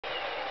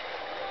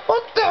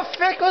What the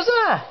frick was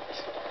that?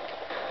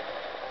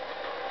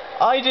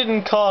 I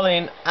didn't call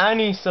in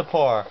any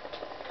support.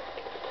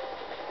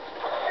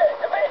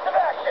 Evasive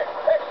action!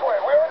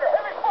 X-ray, we're under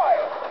heavy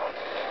fire!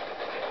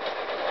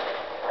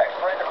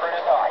 X-ray, the grid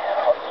is high.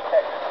 RC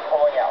Texas is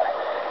pulling out.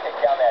 Take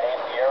down that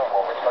anti-air and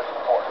we'll return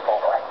support.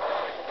 Over.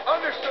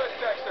 Understood,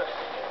 Texas.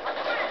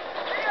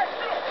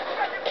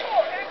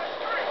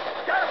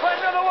 Gotta find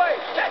another way!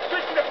 That's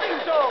switching the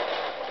fuse zone!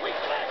 We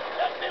flashed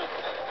that fuse!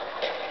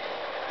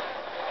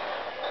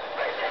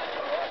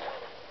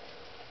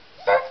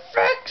 For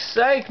frick's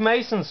sake,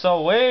 Mason's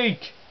so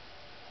weak.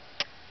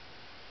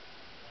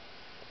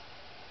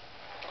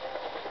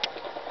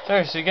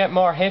 Seriously, get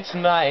more hits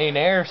than that in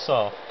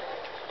airsoft.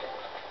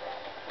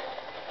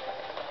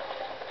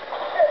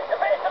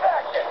 Evasive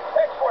action!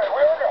 X-ray,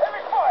 we're under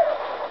heavy fire!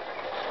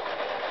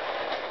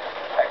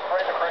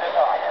 X-ray, the grid is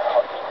high.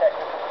 RC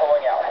Texas is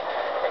pulling out.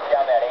 Take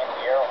down that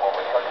anti-air and we'll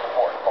return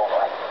support.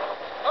 Over.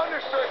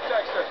 Understood,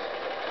 Texas.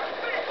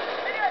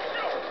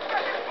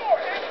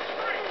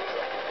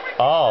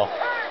 Oh.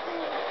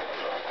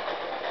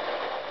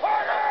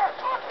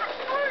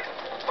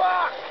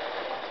 Fuck!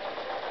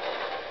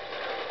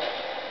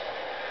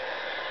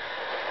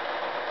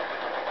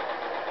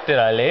 Did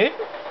I leave?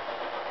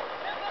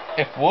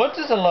 If Woods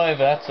is alive,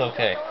 that's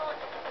okay.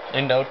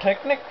 And though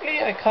technically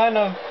I kind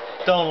of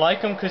don't like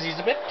him because he's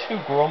a bit too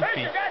grumpy.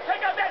 Hey, you gotta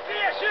take out that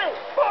DSU!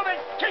 Moving!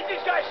 Keep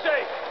these guys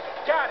safe!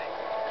 Got it!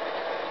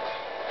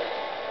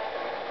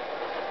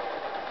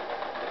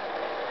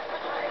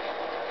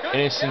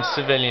 Innocent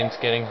civilians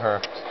getting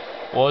hurt.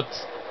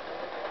 Woods,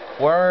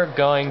 we're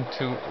going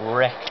to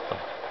wreck them.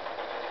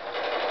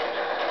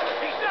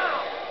 He's down!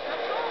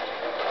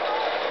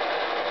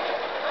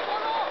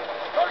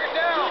 Target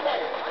down!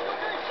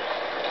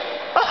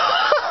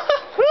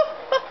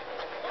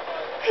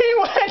 He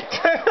went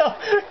through the...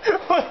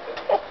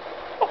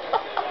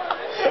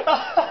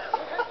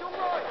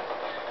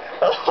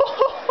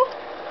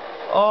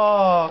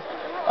 Oh,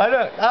 I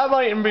don't. That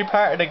mightn't be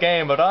part of the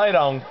game, but I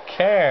don't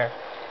care.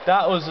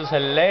 That was just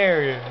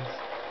hilarious.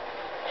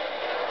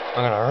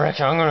 I'm gonna wreck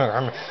you.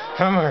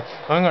 Come here.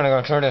 I'm gonna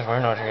go through this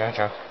window to get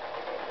you.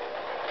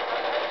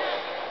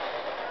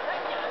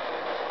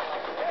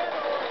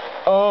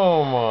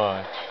 Oh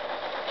my!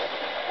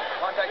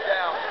 Contact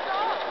down.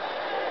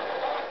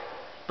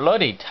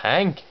 Bloody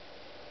tank.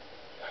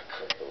 I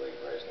couldn't believe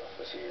Reznov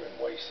was here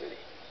in Way City.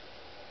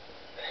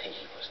 He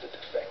was the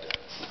defector.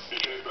 He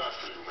came back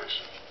for you,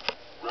 Mason.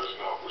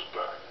 Reznov was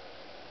back.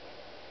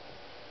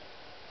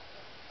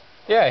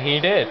 Yeah, he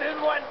did.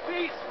 In one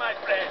piece, my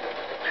friend.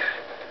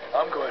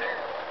 I'm good.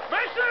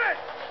 Mason!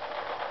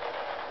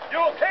 You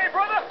okay,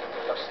 brother?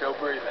 I'm still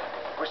breathing.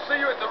 We'll see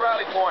you at the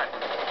rally point.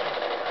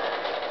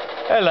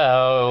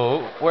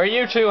 Hello. Were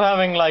you two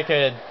having like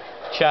a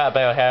chat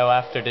about how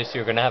after this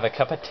you're gonna have a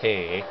cup of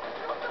tea?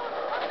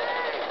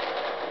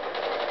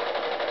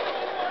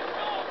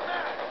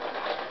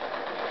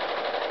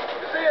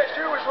 The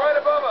CSU is right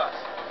above us.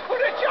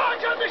 Put a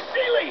charge on the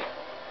ceiling!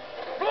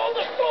 Blow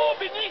the floor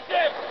beneath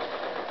them!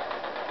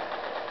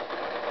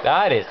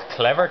 That is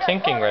clever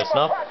thinking,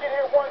 Reznov.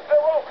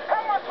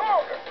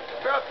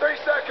 About 3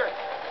 seconds.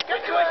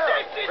 Get to a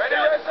safe distance. Ready,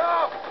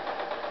 Reznov?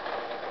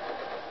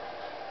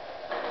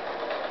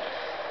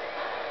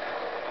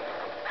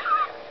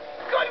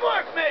 Good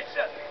work,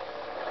 Mason.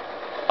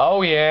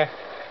 Oh yeah.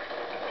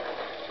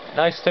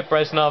 Nice tip,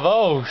 Reznov.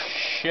 Oh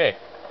shit.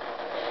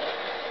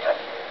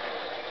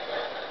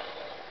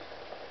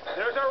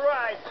 There's our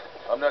ride.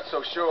 I'm not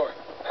so sure.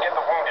 Get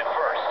the wounded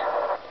first.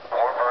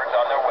 More birds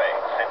on their way.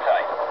 Sit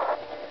tight.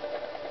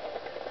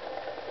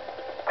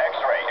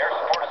 X-ray, air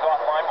support is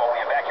offline while we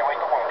evacuate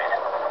the wounded.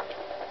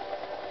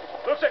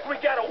 Looks like we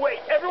gotta wait.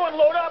 Everyone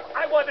load up.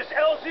 I want this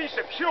LZ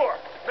secure.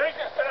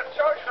 Mason, set up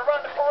charges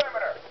around the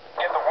perimeter.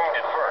 Get the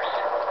wounded first.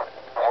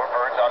 More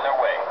birds on their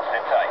way.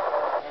 Sit tight.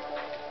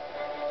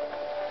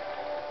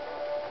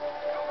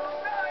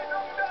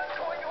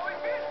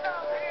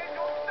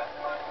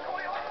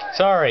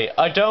 Sorry,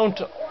 I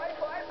don't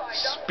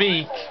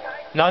speak.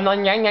 No,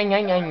 yang, yang, yang,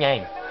 yang,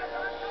 yang.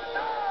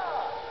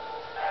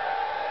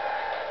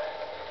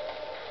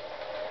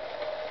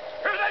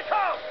 Here they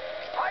come.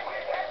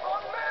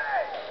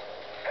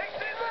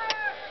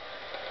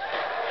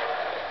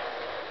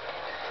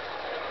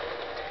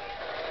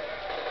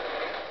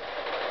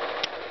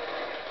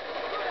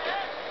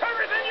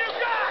 Everything you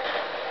got.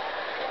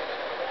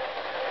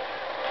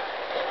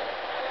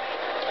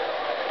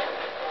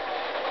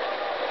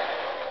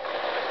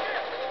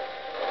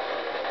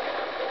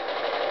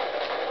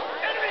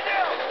 Enemy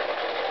down.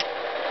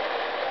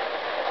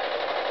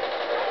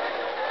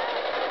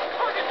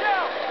 Target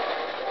down.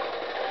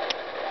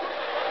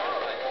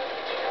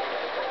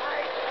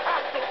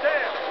 Hostile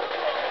down.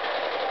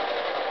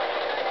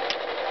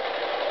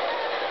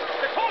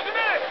 They're closing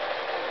in.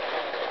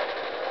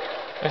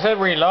 I said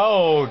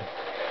reload.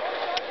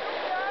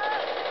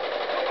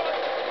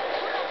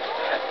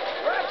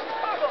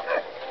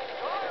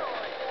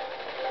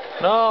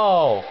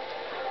 No.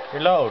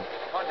 Reload.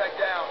 Contact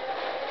down.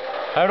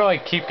 How do I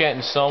keep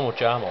getting so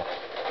much ammo?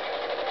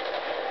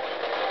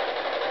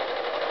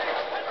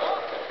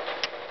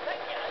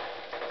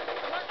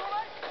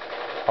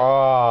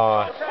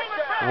 Oh,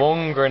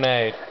 one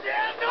grenade. They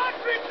are not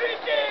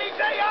retreating!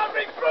 They are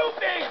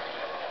recruiting!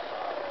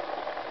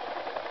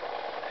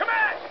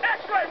 Command!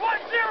 X-ray 1-0!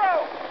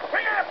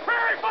 We got a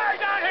prairie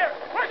fire down here!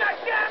 Where's that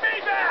damn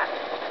evac?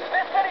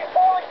 This city's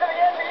falling to the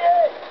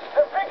NBA.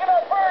 They're picking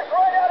up birds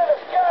right out of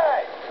the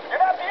sky.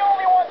 You're not the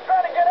only ones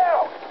trying to get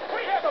out.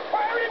 We have a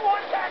priority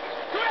 1 package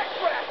to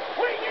extract!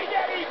 We need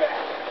that evac!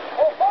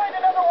 We'll find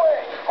another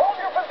way. Hold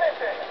your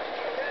position.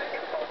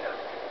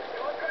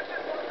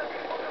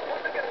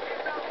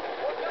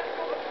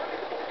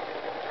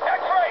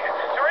 X-ray,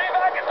 your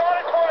evac is on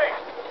its way.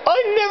 I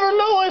never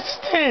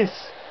noticed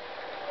this.